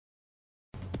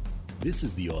This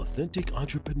is the Authentic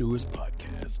Entrepreneurs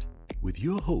Podcast with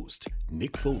your host,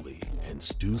 Nick Foley and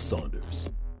Stu Saunders.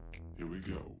 Here we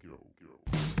go.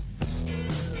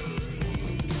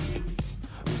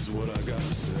 This is what I got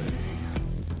to say.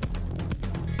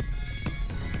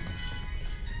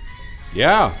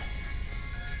 Yeah.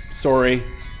 Sorry,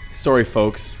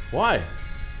 folks. Why?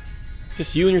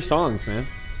 Just you and your songs, man.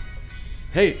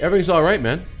 Hey, everything's all right,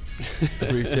 man.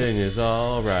 Everything is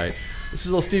all right. This is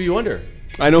a little Stevie Wonder.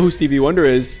 I know who Stevie Wonder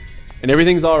is, and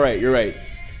everything's all right. You're right.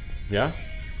 Yeah?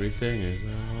 Everything is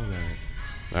all right.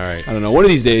 All right. I don't know. One of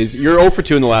these days, you're 0 for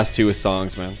 2 in the last 2 with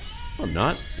songs, man. I'm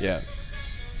not. Yeah.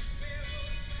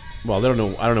 Well, they don't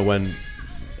know. I don't know when.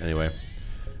 Anyway.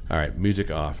 All right.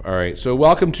 Music off. All right. So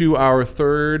welcome to our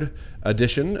third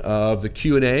edition of the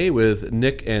Q&A with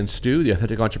Nick and Stu, the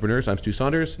Authentic Entrepreneurs. I'm Stu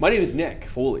Saunders. My name is Nick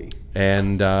Foley.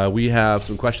 And we have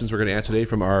some questions we're going to answer today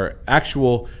from our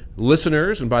actual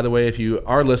listeners. And by the way, if you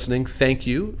are listening, thank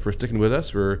you for sticking with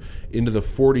us. We're into the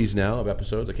 40s now of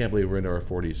episodes. I can't believe we're into our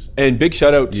 40s. And big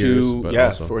shout out Years, to, but yeah,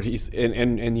 also. 40s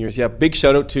and years. Yeah, big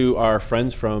shout out to our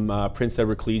friends from Prince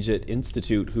Edward Collegiate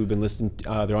Institute who've been listening,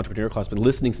 their entrepreneur class, been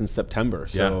listening since September.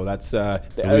 So Yeah. that's, We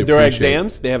there are appreciate-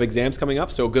 exams. They have exams coming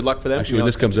up, so good luck for them. Actually, when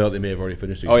this comes out, they may have already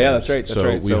finished the Oh, yeah, exams. that's right, that's so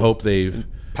right. we So- hope they've...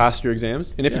 Passed your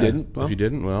exams. And if you didn't, well, if you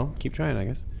didn't, well, keep trying, I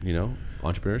guess. you know,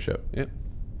 entrepreneurship. Yeah.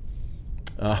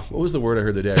 What was the word I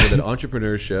heard today? I heard that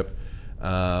entrepreneurship.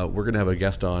 We're going to have a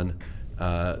guest on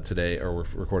today, or we're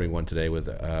recording one today with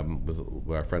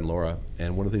our friend Laura.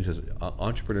 And one of the things is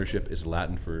entrepreneurship is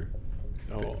Latin for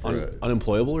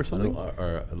Unemployable or something?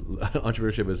 or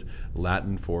entrepreneurship is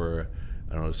Latin for,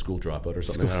 I don't know, school dropout or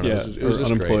something. I don't know. Yeah, It was or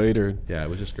just unemployed great. or... Yeah, it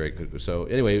was just great. So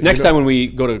anyway, Next time when we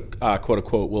go to quote a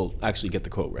quote, we'll actually get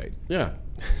the quote right. Yeah.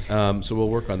 So we'll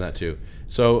work on that too.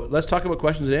 So let's talk about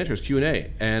questions and answers,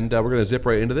 Q&A, and we're going to zip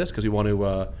right into this because we want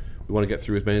to get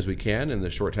through as many as we can in the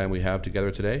short time we have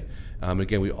together today.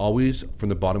 Again, we always, from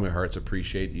the bottom of our hearts,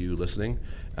 appreciate you listening.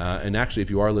 And actually, if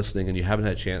you are listening and you haven't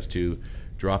had a chance to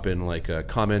drop in like a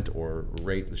comment or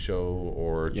rate the show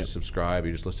or just subscribe,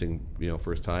 you're just listening,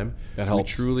 first time. That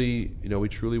helps. We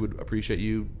truly would appreciate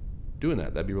you doing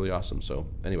that. That'd be really awesome. So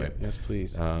anyway. Yes,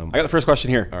 please. I got the first question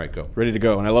here. All right, go. Ready to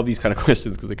go. And I love these kind of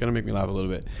questions because they kind of make me laugh a little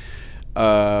bit.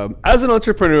 As an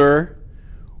entrepreneur,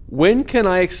 when can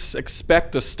I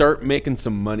expect to start making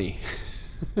some money?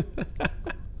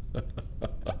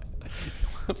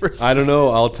 I don't know.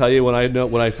 I'll tell you when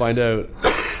I find out.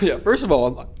 Yeah. First of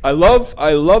all, I love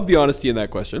the honesty in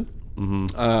that question.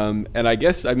 Mm-hmm. And I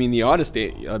guess,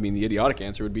 the idiotic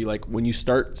answer would be like when you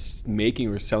start making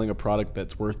or selling a product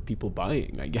that's worth people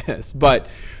buying, I guess. But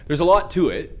there's a lot to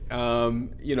it,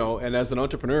 and as an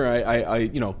entrepreneur, I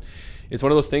it's one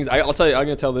of those things. I'll tell you, I'm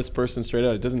going to tell this person straight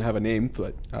out. It doesn't have a name,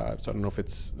 but so I don't know if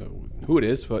it's who it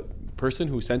is, but the person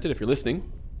who sent it, if you're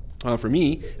listening, for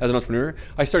me as an entrepreneur,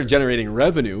 I started generating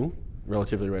revenue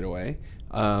relatively right away.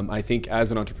 I think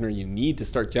as an entrepreneur, you need to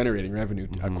start generating revenue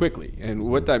quickly. And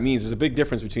what that means, there's a big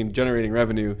difference between generating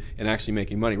revenue and actually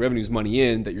making money. Revenue is money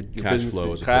in that your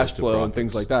business, cash flow and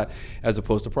things like that, as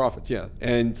opposed to profits. Yeah.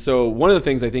 And so one of the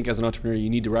things I think as an entrepreneur you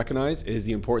need to recognize is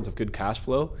the importance of good cash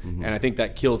flow. And I think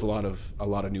that kills a lot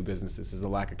of new businesses, is the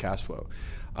lack of cash flow.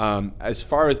 As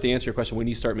far as to answer your question, when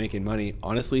you start making money,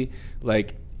 honestly,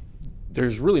 like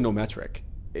there's really no metric.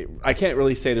 I can't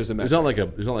really say there's a metric.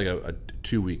 There's not like a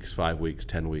 2 weeks, 5 weeks,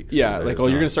 10 weeks. Yeah, so like, you're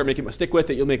going to start stick with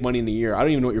it, you'll make money in a year. I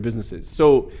don't even know what your business is.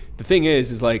 So the thing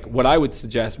is like what I would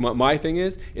suggest, my thing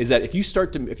is that if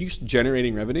you're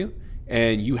generating revenue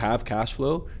and you have cash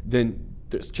flow, then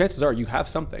chances are you have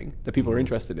something that people are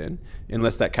interested in,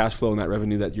 unless that cash flow and that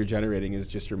revenue that you're generating is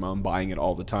just your mom buying it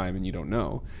all the time and you don't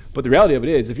know. But the reality of it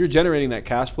is, if you're generating that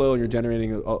cash flow and you're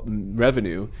generating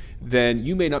revenue, then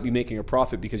you may not be making a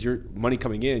profit because your money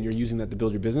coming in, you're using that to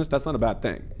build your business. That's not a bad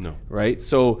thing. No. Right?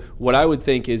 So what I would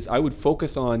think is I would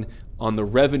focus on the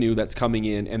revenue that's coming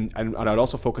in, and I'd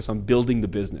also focus on building the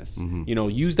business.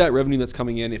 Use that revenue that's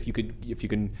coming in. If you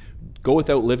can go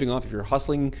without living off, if you're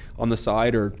hustling on the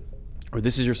side or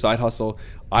this is your side hustle,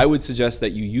 I would suggest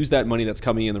that you use that money that's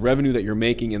coming in, the revenue that you're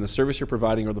making and the service you're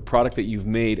providing or the product that you've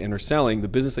made and are selling, the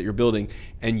business that you're building,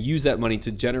 and use that money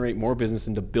to generate more business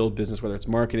and to build business, whether it's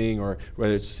marketing or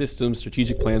whether it's systems,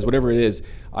 strategic plans, whatever it is.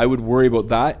 I would worry about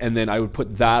that, and then I would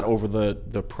put that over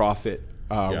the profit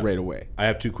right away. I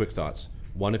have two quick thoughts.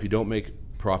 One, if you don't make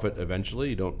profit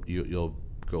eventually, you'll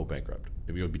go bankrupt.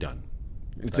 You'll be done.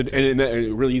 And a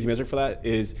really easy metric for that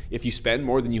is if you spend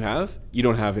more than you have, you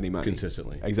don't have any money.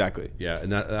 Consistently. Exactly. Yeah,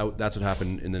 and that's what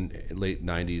happened in the late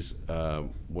 90s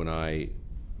when I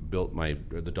built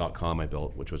the .com I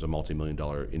built, which was a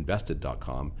multi-million-dollar invested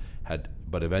 .com,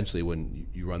 but eventually when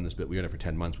you run this bit, we ran it for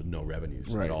 10 months with no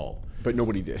revenues at all. But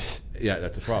nobody did. Yeah,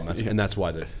 that's the problem. And that's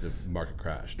why the market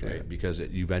crashed, right? Yeah. Because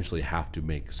you eventually have to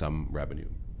make some revenue,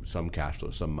 some cash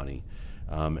flow, some money.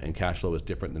 And cash flow is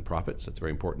different than profits. That's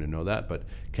very important to know that. But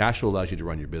cash flow allows you to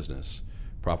run your business.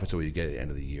 Profits are what you get at the end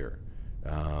of the year.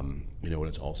 When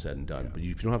it's all said and done. But if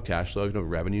you don't have cash flow, if you don't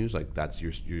have revenues, like that's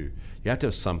you have to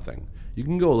have something. You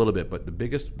can go a little bit, but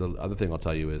the other thing I'll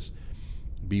tell you is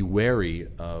be wary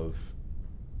of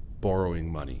borrowing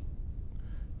money,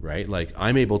 right? Like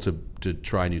I'm able to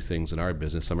try new things in our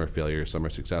business. Some are failures, some are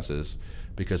successes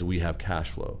because we have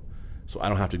cash flow. So I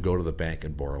don't have to go to the bank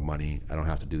and borrow money. I don't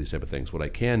have to do these type of things. What I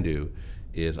can do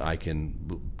is I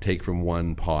can take from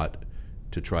one pot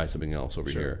to try something else over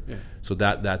here. Yeah. So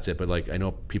that's it. But like I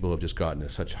know people have just gotten to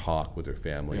such hawk with their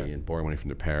family and borrowing money from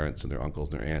their parents and their uncles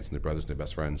and their aunts and their brothers and their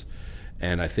best friends.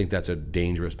 And I think that's a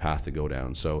dangerous path to go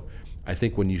down. So I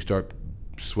think when you start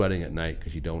sweating at night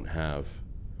because you don't have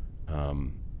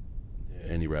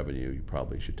any revenue, you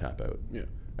probably should tap out. Yeah.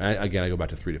 I go back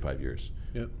to 3 to 5 years.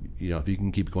 Yeah. If you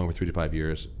can keep going for 3 to 5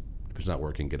 years, if it's not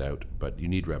working, get out. But you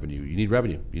need revenue. You need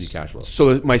cash flow.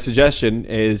 So my suggestion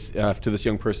is to this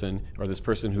young person or this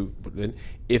person who,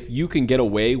 if you can get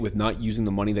away with not using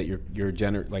the money that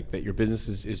that your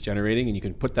business is generating, and you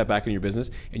can put that back in your business,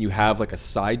 and you have like a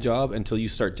side job until you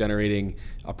start generating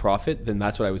a profit, then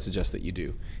that's what I would suggest that you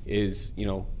do. Is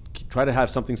try to have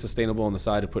something sustainable on the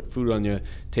side to put food on your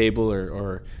table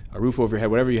or a roof over your head,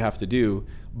 whatever you have to do,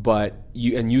 but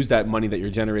use that money that you're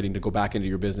generating to go back into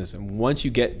your business. And once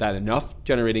you get that enough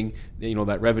generating,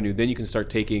 that revenue, then you can start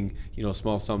taking,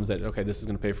 small sums that, okay, this is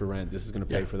going to pay for rent, this is going to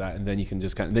pay for that. And then you can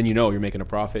just then you're making a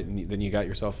profit, and then you got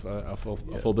yourself a full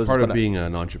business. Part of being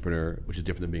an entrepreneur, which is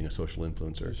different than being a social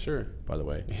influencer. Sure. By the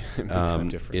way,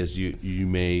 different. Is you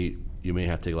may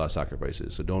have to take a lot of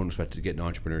sacrifices. So don't expect to get an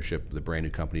entrepreneurship with a brand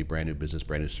new company, brand new business,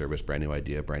 brand new service, brand new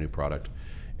idea, brand new product,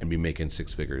 and be making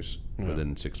 6 figures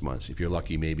within 6 months. If you're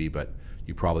lucky, maybe, but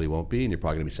you probably won't be, and you're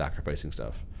probably going to be sacrificing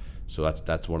stuff. So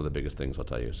that's one of the biggest things I'll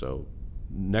tell you. So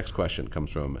next question comes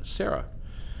from Sarah,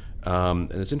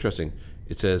 and it's interesting.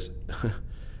 It says,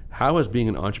 "How has being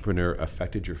an entrepreneur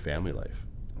affected your family life?"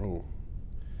 Oh.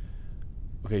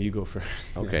 Okay, you go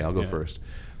first. Okay, I'll go first.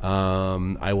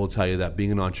 I will tell you that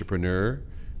being an entrepreneur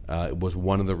was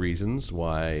one of the reasons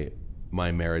why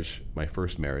my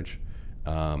first marriage,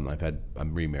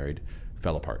 I'm remarried,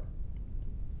 fell apart.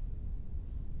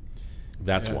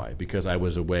 That's why, because I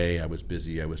was away, I was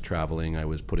busy, I was traveling, I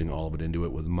was putting all of it into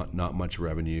it with not much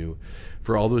revenue.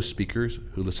 For all those speakers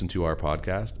who listen to our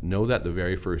podcast, know that the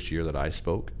very first year that I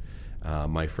spoke,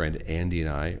 my friend Andy and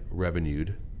I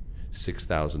revenued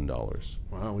 $6,000.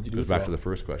 Wow, what'd you do? Goes back to the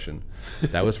first question.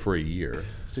 That was for a year.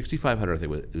 $6,500. I think it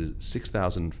was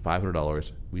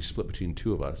 $6,500. We split between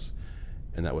two of us,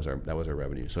 and that was our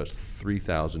revenue. So it's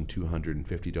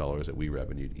 $3,250 that we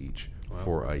revenued each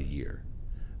for a year.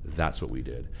 That's what we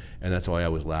did, and that's why I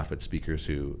always laugh at speakers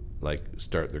who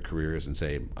start their careers and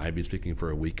say, "I've been speaking for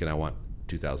a week and I want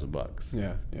 $2,000."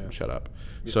 Yeah. Shut up.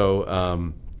 Yeah.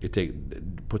 So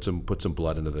put some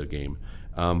blood into the game.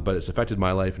 But it's affected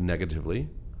my life negatively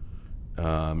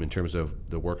in terms of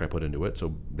the work I put into it.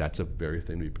 So that's a very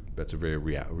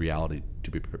reality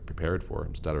to be prepared for.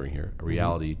 I'm stuttering here. A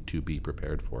reality to be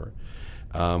prepared for.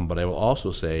 But I will also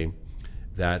say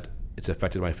that it's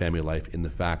affected my family life in the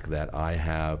fact that I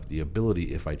have the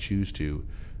ability, if I choose to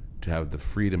have the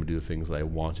freedom to do the things that I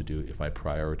want to do if I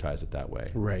prioritize it that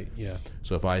way. Right, yeah.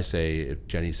 So if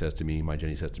Jenny says to me,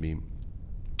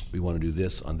 we want to do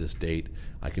this on this date,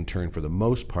 I can turn for the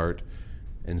most part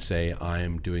and say,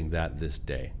 I'm doing that this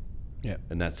day. Yeah.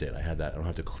 And that's it. I have that. I don't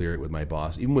have to clear it with my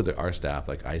boss. Even with our staff,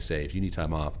 I say, if you need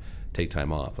time off, take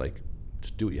time off.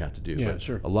 Just do what you have to do. Yeah, but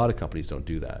sure. A lot of companies don't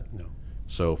do that. No.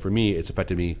 So for me, it's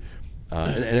affected me.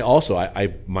 And also,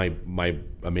 my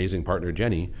amazing partner,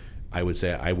 Jenny, I would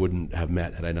say I wouldn't have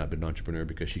met had I not been an entrepreneur,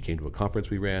 because she came to a conference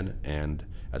we ran and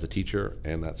as a teacher,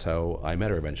 and that's how I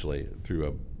met her eventually, through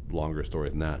a longer story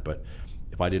than that. But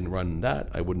if I didn't run that,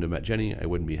 I wouldn't have met Jenny. I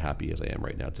wouldn't be happy as I am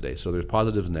right now today. So there's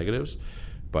positives and negatives,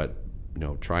 but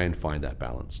try and find that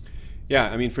balance. Yeah,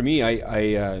 I mean, for me,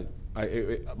 the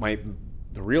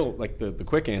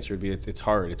quick answer would be it's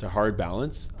hard. It's a hard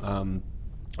balance.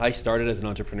 I started as an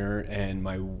entrepreneur, and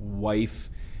my wife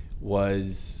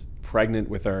was pregnant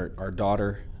with our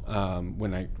daughter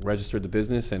when I registered the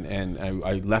business, and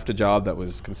I left a job that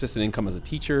was consistent income as a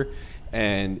teacher,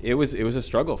 And it was a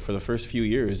struggle for the first few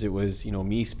years. It was,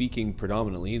 me speaking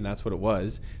predominantly, and that's what it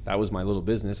was. That was my little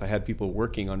business. I had people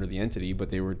working under the entity, but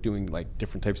they were doing like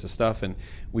different types of stuff, and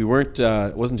we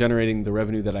wasn't generating the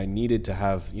revenue that I needed to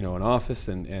have, an office,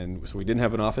 and so we didn't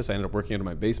have an office. I ended up working out of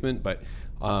my basement, but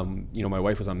my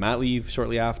wife was on mat leave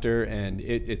shortly after, and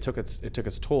it took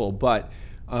its toll. But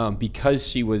because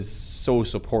she was so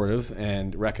supportive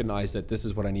and recognized that this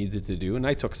is what I needed to do, and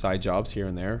I took side jobs here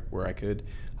and there where I could,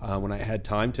 when I had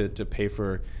time to pay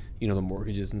for, the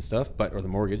mortgages and stuff, or the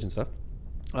mortgage and stuff.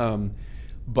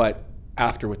 But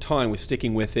after with time, was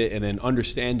sticking with it and then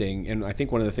understanding. And I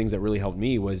think one of the things that really helped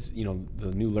me was,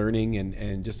 the new learning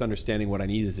and just understanding what I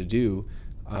needed to do.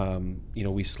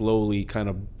 We slowly kind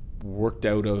of worked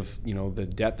out of the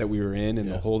debt that we were in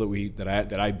and the hole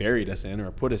that I buried us in or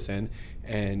put us in,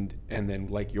 and then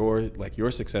like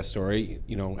your success story,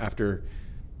 after,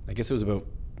 I guess it was about,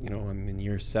 I'm in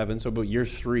year 7, so about year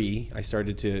 3 I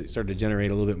started to generate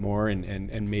a little bit more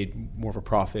and made more of a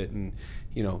profit, and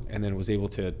and then was able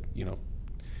to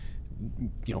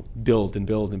build and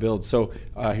build and build. So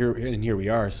here we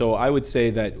are. So I would say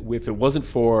that if it wasn't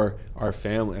for our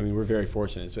family, I mean, we're very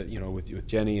fortunate. But with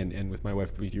Jenny and with my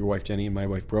wife, with your wife Jenny and my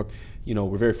wife Brooke,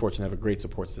 we're very fortunate to have a great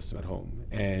support system at home.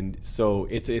 And so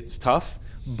it's tough.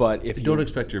 But if you don't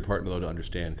expect your partner though to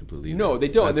understand completely. No, they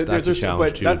don't. That's a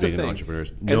challenge too. Being an entrepreneur,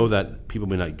 know that people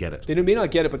may not get it. They may not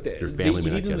get it, but their family may not get it.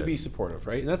 You need them to be supportive,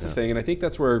 right? And that's the thing. And I think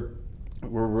that's where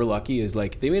we're lucky, is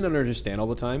like they may not understand all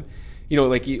the time.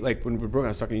 Like when Brooke, I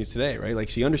was talking to you today, right? Like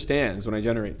she understands when I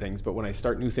generate things, but when I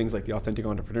start new things like the Authentic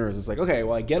Entrepreneurs, it's like, okay,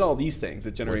 well, I get all these things.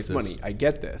 It generates money. I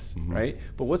get this, right?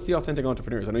 But what's the Authentic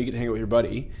Entrepreneurs? I know you get to hang out with your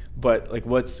buddy, but like,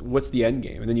 what's the end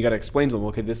game? And then you got to explain to them,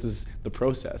 okay, this is the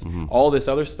process. All this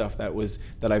other stuff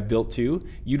that I've built too,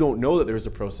 you don't know that there was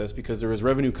a process because there was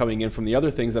revenue coming in from the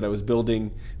other things that I was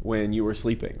building when you were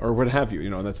sleeping or what have you.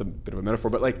 That's a bit of a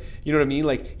metaphor, but like, you know what I mean?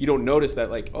 Like you don't notice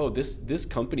that, like, oh, this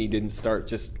company didn't start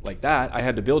just like that. I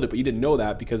had to build it, but you didn't know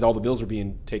that because all the bills were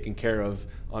being taken care of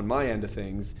on my end of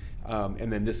things,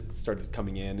 and then this started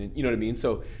coming in, and you know what I mean.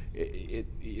 So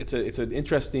it's an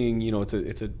interesting,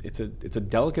 it's a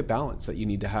delicate balance that you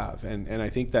need to have, and I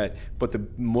think that. But the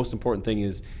most important thing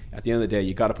is, at the end of the day,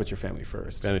 you got to put your family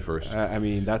first. Family first. I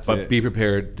mean, that's. But be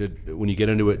prepared to, when you get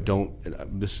into it.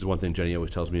 Don't. This is one thing Jenny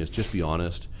always tells me is just be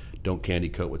honest. Don't candy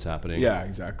coat what's happening. Yeah,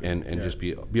 exactly. And just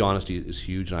be honesty is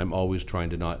huge. And I'm always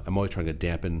trying to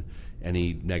dampen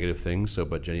any negative things. So,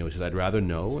 but Jenny always says, I'd rather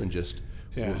know and just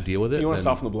deal with it. You want to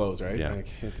soften the blows, right? Yeah. Like,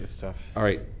 it's tough. All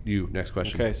right, next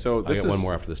question. Okay, so I got one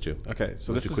more after this too. Okay,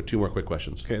 so Let's do 2 more quick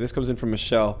questions. Okay, this comes in from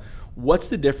Michelle. What's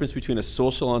the difference between a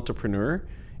social entrepreneur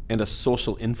and a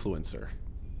social influencer?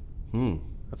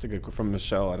 That's a good question from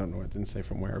Michelle. I don't know. It didn't say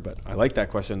from where, but I like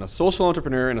that question. A social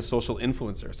entrepreneur and a social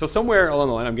influencer. So somewhere along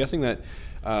the line, I'm guessing that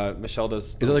Michelle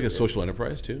does. Is it like a social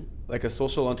enterprise too? Like a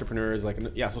social entrepreneur is like,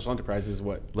 social enterprise is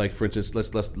what? Like for instance,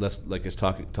 let's like it's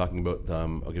talking about.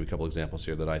 I'll give you a couple examples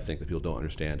here that I think that people don't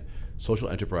understand. Social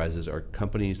enterprises are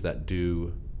companies that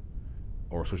do,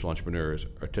 or social entrepreneurs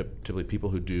are typically people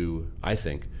who do, I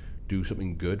think, do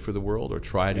something good for the world or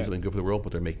try to do something good for the world,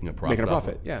 but they're making a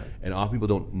profit. And often people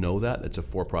don't know that. It's a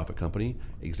for-profit company.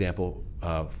 Example,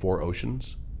 4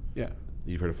 Oceans. Yeah.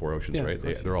 You've heard of 4 Oceans, right?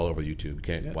 They're all over YouTube. You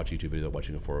can't watch a YouTube video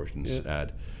watching a 4 Oceans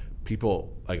ad.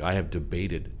 People, like I have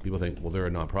debated, people think, well, they're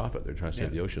a nonprofit. They're trying to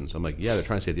save the oceans. I'm like, yeah, they're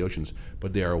trying to save the oceans,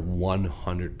 but they are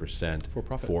 100%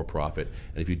 for profit.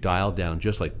 And if you dial down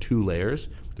just like 2 layers,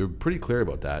 they're pretty clear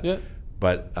about that. Yeah.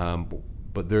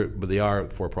 But they are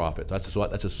for profit. That's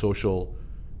a social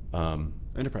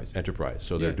enterprise.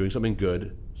 So they're doing something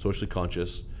good, socially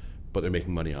conscious, but they're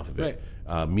making money off of it.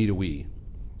 Right. Me to We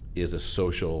is a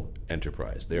social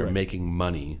enterprise. They are making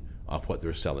money off what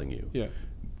they're selling you. Yeah.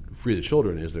 Free the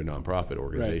Children is their nonprofit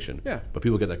organization. Right. Yeah. But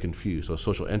people get that confused. So a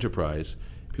social enterprise,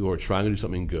 people are trying to do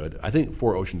something good. I think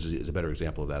 4 Oceans is a better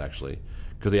example of that actually,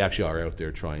 because they actually are out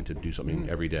there trying to do something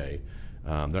every day.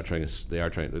 They're trying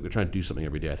to do something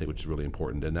every day, I think, which is really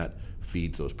important, and that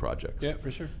feeds those projects. Yeah,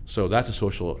 for sure. So that's a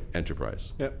social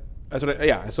enterprise. Yeah.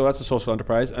 So that's a social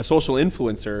enterprise. A social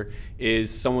influencer is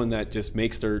someone that just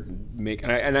makes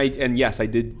yes, I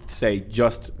did say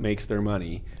just makes their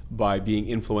money by being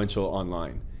influential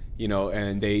online.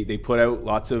 And they put out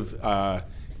lots of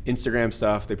Instagram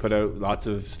stuff, they put out lots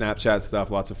of Snapchat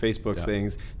stuff, lots of Facebook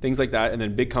things like that, and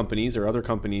then big companies or other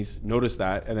companies notice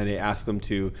that, and then they ask them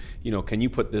to, can you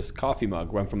put this coffee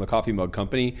mug, I'm from the coffee mug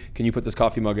company, can you put this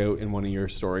coffee mug out in one of your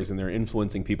stories? And they're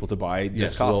influencing people to buy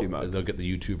this coffee mug. They'll get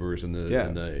the YouTubers and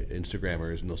the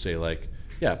Instagrammers, and they'll say like,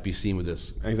 be seen with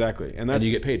this. Exactly. And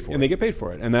you get paid for it. And they get paid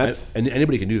for it. And that's... And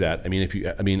anybody can do that. I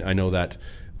mean, I know that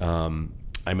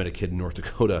I met a kid in North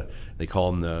Dakota. They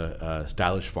call him the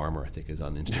Stylish Farmer, I think, is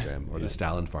on Instagram, or the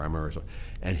Stalin Farmer, or something.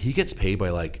 And he gets paid by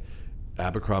like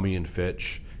Abercrombie and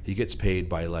Fitch. He gets paid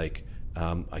by like I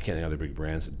can't think of other big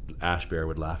brands. Ash Bear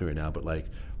would laugh at me right now, but like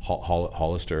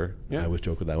Hollister. I always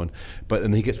joke with that one. But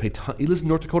and he gets paid. He lives in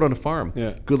North Dakota on a farm.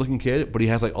 Yeah. Good looking kid, but he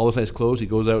has like all this nice clothes. He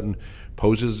goes out and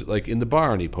poses like in the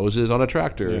barn. He poses on a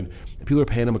tractor, and people are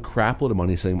paying him a crap load of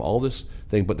money, saying all this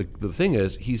thing. But the thing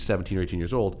is, he's 17 or 18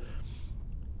 years old.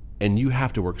 And you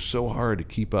have to work so hard to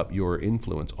keep up your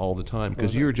influence all the time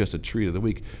because you're just a treat of the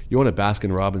week. You want a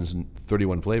Baskin Robbins and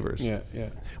 31 flavors. Yeah.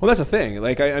 Well, that's the thing.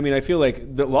 Like, I mean, I feel like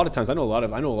a lot of times I know a lot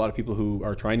of people who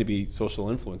are trying to be social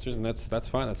influencers, and that's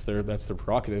fine. That's their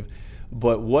prerogative.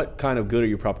 But what kind of good are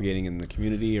you propagating in the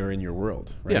community or in your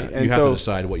world? Right? Yeah, and you have to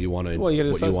decide what you want to. Well, you got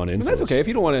to influence. And that's okay if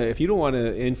you don't want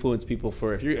to influence people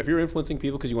if you're influencing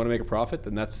people because you want to make a profit,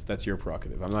 then that's your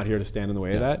prerogative. I'm not here to stand in the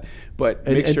way of that. But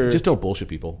make sure just don't bullshit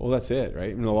people. Well, that's it,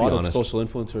 right? And a lot of social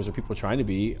influencers or people trying to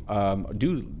be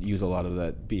do use a lot of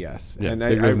that BS. Yeah, and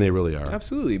bigger than they really are.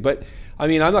 Absolutely, but I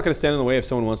mean, I'm not going to stand in the way if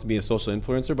someone wants to be a social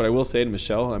influencer. But I will say to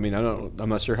Michelle, I mean, I'm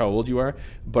not sure how old you are,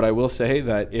 but I will say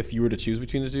that if you were to choose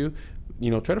between the two,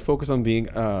 try to focus on being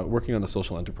working on a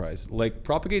social enterprise. Like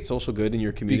propagate social good in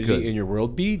your community, in your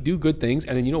world. Do good things,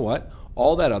 and then you know what?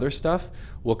 All that other stuff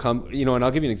will come. And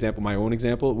I'll give you an example. My own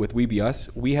example with We Be Us.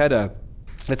 We had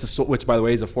which by the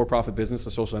way is a for-profit business,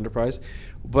 a social enterprise.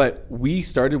 But when we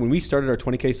started our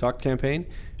 20K sock campaign,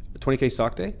 20K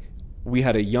sock day. We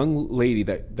had a young lady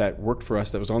that worked for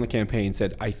us that was on the campaign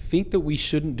said, I think that we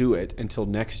shouldn't do it until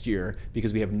next year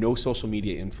because we have no social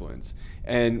media influence.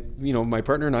 And, my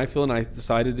partner and I, Phil and I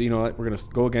decided, we're going to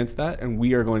go against that and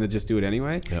we are going to just do it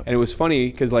anyway. Yep. And it was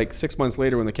funny because like 6 months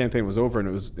later when the campaign was over and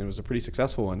it was a pretty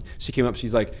successful one, she came up,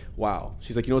 she's like, wow.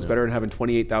 She's like, what's better than having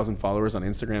 28,000 followers on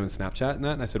Instagram and Snapchat and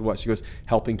that? And I said, what? She goes,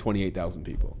 helping 28,000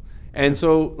 people. And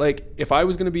so, like, if I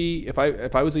was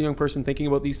a young person thinking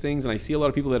about these things, and I see a lot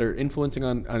of people that are influencing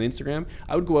on Instagram,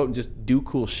 I would go out and just do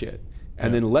cool shit,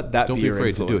 and then let that be your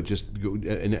influence. Don't be afraid to do it.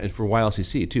 Just go, and for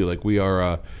YLCC too. Like we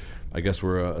are, I guess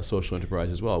we're a social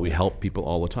enterprise as well. We help people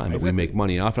all the time, but we make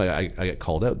money off it. I get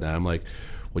called out now. I'm like,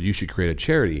 well, you should create a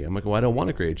charity. I'm like, well, I don't want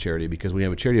to create a charity because we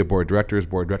have a charity of board of directors.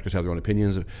 Board of directors have their own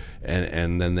opinions,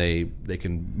 and then they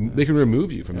can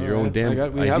remove you from your own damn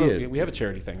idea. We have a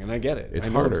charity thing, and I get it. It's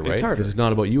harder, right? Because it's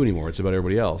not about you anymore. It's about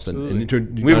everybody else. And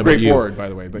we have a great board, by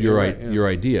the way. But your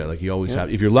idea, like you always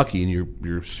have. If you're lucky and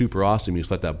you're super awesome, you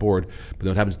select that board. But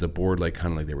then what happens to the board? Like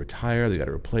kind of like they retire, they got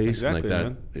to replace, and like that.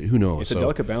 Man. Who knows? It's a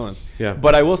delicate balance. Yeah.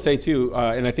 But I will say too,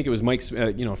 and I think it was Mike,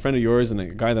 a friend of yours and a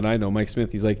guy that I know, Mike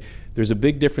Smith. He's like, there's a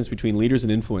big difference between leaders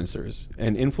and influencers,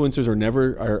 and influencers are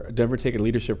never take a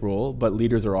leadership role, but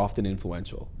leaders are often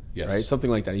influential. Yes. Right, something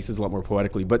like that. He says a lot more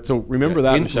poetically. But so remember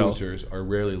that, influencers Michelle, are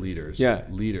rarely leaders. Yeah,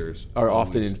 leaders are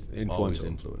often influential.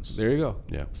 Influence. There you go.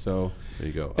 Yeah. So there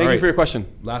you go. Thank you for your question.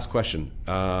 Last question,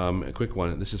 a quick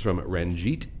one. This is from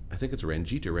Ranjit. I think it's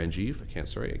Ranjit or Ranjiv.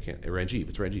 Ranjiv.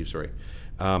 It's Ranjiv. Sorry.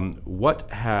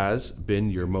 What has been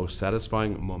your most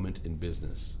satisfying moment in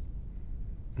business?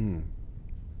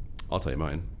 I'll tell you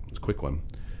mine. It's a quick one.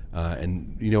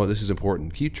 And you know what? This is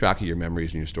important. Keep track of your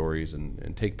memories and your stories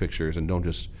and take pictures and don't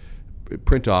just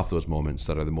print off those moments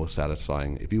that are the most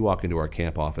satisfying. If you walk into our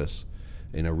camp office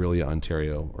in Orillia,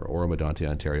 Ontario or Oro-Medonte,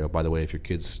 Ontario, by the way, if your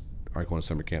kids aren't going to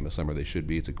summer camp this summer, they should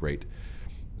be. It's a great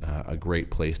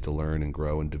place to learn and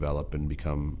grow and develop and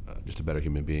become just a better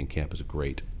human being. Camp is a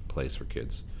great place for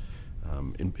kids.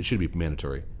 And it should be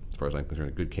mandatory, as far as I'm concerned.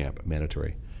 A good camp,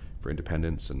 mandatory for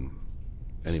independence and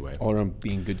anyway. All around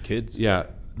being good kids. Yeah.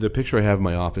 The picture I have in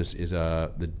my office is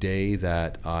the day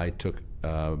that I took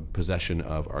possession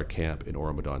of our camp in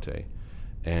Oro-Medonte.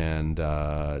 And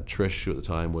Trish, who at the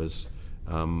time was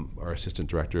our assistant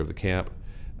director of the camp,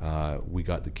 we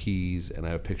got the keys, and I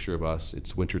have a picture of us.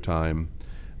 It's wintertime,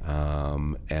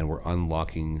 and we're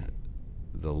unlocking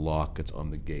the lock that's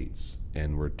on the gates,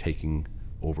 and we're taking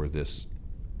over this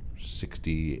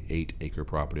 68-acre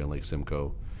property on Lake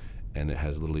Simcoe. And it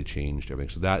has literally changed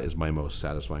everything. So that is my most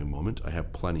satisfying moment. I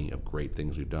have plenty of great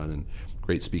things we've done and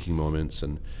great speaking moments.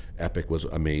 And Epic was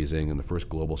amazing, and the first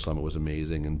Global Summit was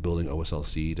amazing, and building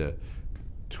OSLC to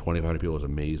 2,500 people was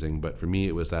amazing. But for me,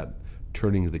 it was that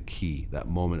turning the key, that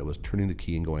moment. It was turning the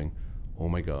key and going, oh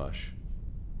my gosh,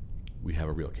 we have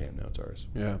a real camp now. It's ours.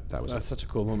 Yeah, that's such a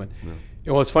cool moment.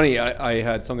 Yeah. Well, it's funny. I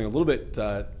had something a little bit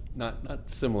not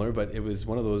similar, but it was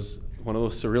one of those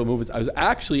surreal moments. I was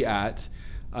actually at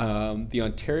the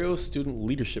Ontario Student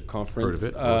Leadership Conference.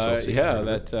 Heard of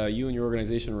it? That you and your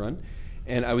organization run.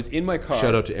 And I was in my car.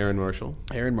 Shout out to Aaron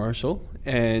Marshall.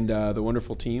 And the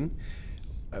wonderful team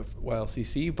of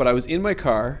YLCC. But I was in my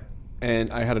car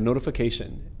and I had a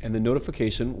notification, and the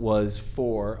notification was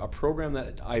for a program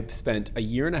that I spent a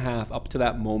year and a half up to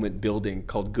that moment building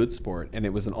called Good Sport, and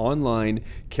it was an online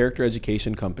character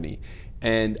education company.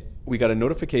 And we got a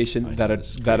notification that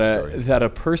a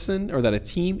person or that a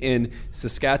team in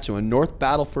Saskatchewan, North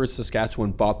Battleford,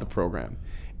 Saskatchewan, bought the program.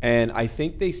 And I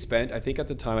think they spent, at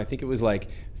the time, I think it was like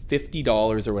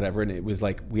 $50 or whatever, and it was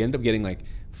like we ended up getting like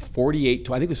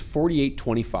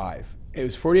 $48.25. It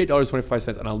was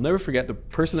 $48.25, and I'll never forget the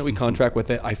person that we contract with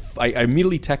it. I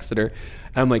immediately texted her,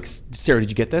 and I'm like, Sarah, did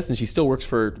you get this? And she still works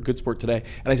for Good Sport today.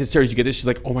 And I said, Sarah, did you get this? She's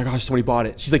like, oh my gosh, somebody bought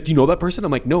it. She's like, do you know that person?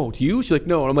 I'm like, no. Do you? She's like,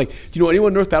 no. And I'm like, do you know anyone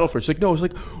in North Battleford? She's like, no. She's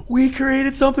like, we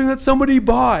created something that somebody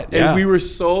bought, and we were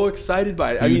so excited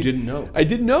by it. You didn't know. I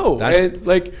didn't know. And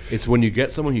like, it's when you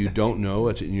get someone you don't know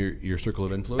that's in your circle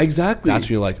of influence. Exactly. That's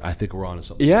when you're like, I think we're on to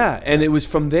something. Yeah, and it was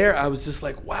from there. I was just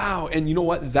like, wow. And you know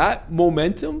what? That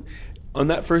momentum on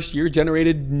that first year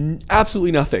generated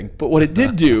absolutely nothing. But what it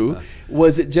did do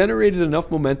was it generated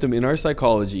enough momentum in our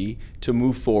psychology to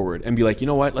move forward and be like, you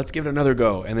know what, let's give it another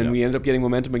go. And then we ended up getting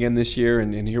momentum again this year,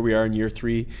 and here we are in year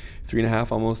three and a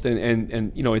half almost.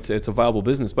 And you know, it's a viable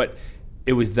business. But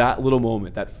it was that little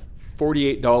moment, that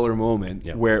 $48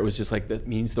 moment where it was just like, that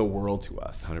means the world to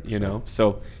us. 100%. You know?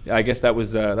 So I guess that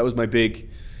was my big,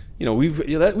 you know, we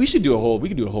could do a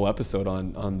whole episode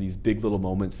on these big little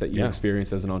moments that you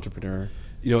experience as an entrepreneur.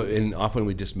 You know, and often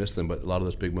we dismiss them, but a lot of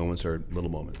those big moments are little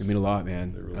moments. They mean a lot,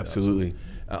 man. Really absolutely.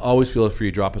 Always feel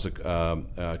free to drop us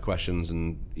questions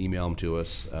and email them to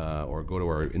us, or go to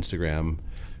our Instagram,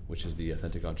 which is the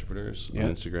Authentic Entrepreneurs on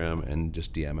Instagram, and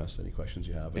just DM us any questions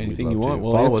you have. And anything you want,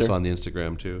 we'll follow answer. us on the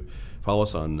Instagram too. Follow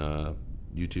us on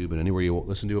YouTube and anywhere you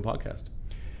listen to a podcast.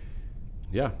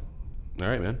 Yeah. All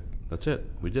right, man. That's it.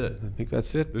 We did it. I think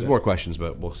that's it. There's more questions,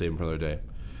 but we'll save them for another day.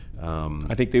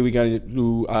 I think that we got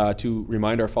to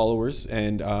remind our followers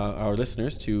and our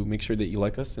listeners to make sure that you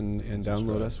like us and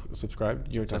download us, subscribe.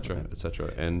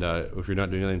 etc. And if you're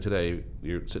not doing anything today,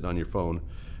 you're sitting on your phone,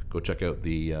 go check out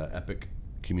the Epic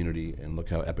community and look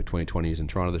how Epic 2020 is in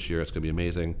Toronto this year. It's going to be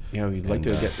amazing. Yeah, we'd like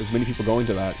to get as many people going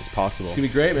to that as possible. It's going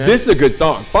to be great, man. This is a good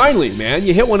song. Finally, man.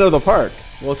 You hit one out of the park.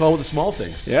 Well, it's all with the small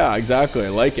things. Yeah, exactly. I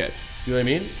like it. You know what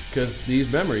I mean? Because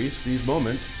these memories, these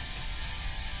moments,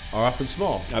 are often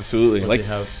small. Absolutely. Like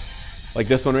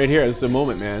this one right here. This is a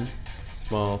moment, man.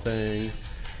 Small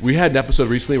things. We had an episode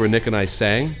recently where Nick and I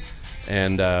sang,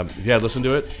 and if you had listened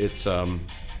to it, it's epic,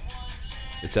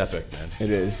 man.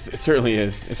 It is. It certainly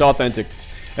is. It's authentic.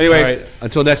 Anyway, all right,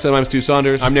 until next time, I'm Stu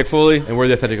Saunders. I'm Nick Foley, and we're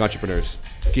the Authentic Entrepreneurs.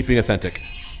 Keep being authentic.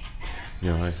 You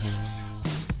know, This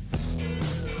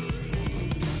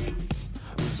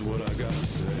is what I got to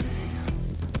say.